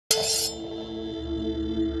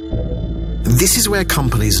This is where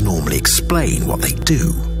companies normally explain what they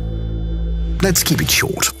do. Let's keep it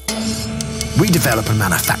short. We develop and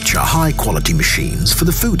manufacture high-quality machines for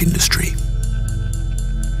the food industry.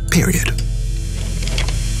 Period.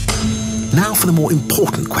 Now for the more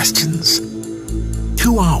important questions.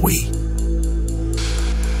 Who are we?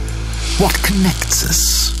 What connects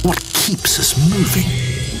us? What keeps us moving?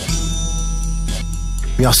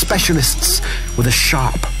 We are specialists with a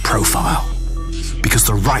sharp profile, because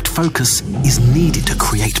the right focus is needed to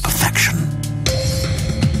create perfection.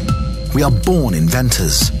 We are born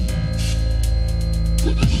inventors,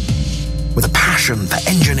 with a passion for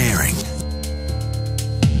engineering.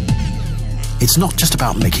 It's not just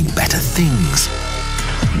about making better things,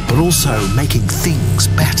 but also making things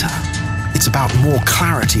better. It's about more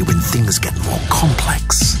clarity when things get more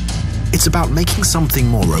complex. It's about making something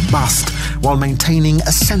more robust while maintaining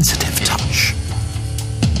a sensitive touch.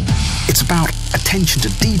 It's about attention to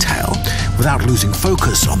detail without losing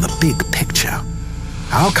focus on the big picture.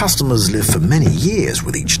 Our customers live for many years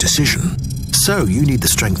with each decision, so you need the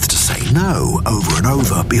strength to say no over and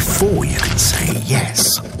over before you can say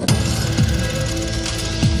yes.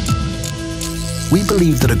 We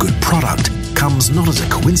believe that a good product comes not as a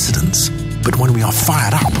coincidence, but when we are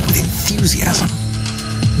fired up with enthusiasm.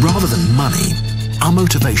 Rather than money, our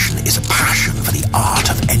motivation is a passion for the art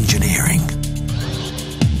of engineering.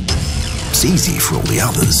 It's easy for all the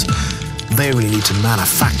others. They only need to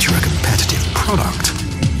manufacture a competitive product.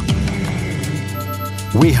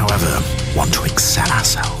 We, however, want to excel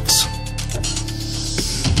ourselves.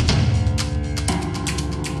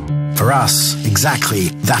 For us, exactly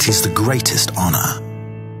that is the greatest honor.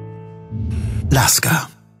 Laska.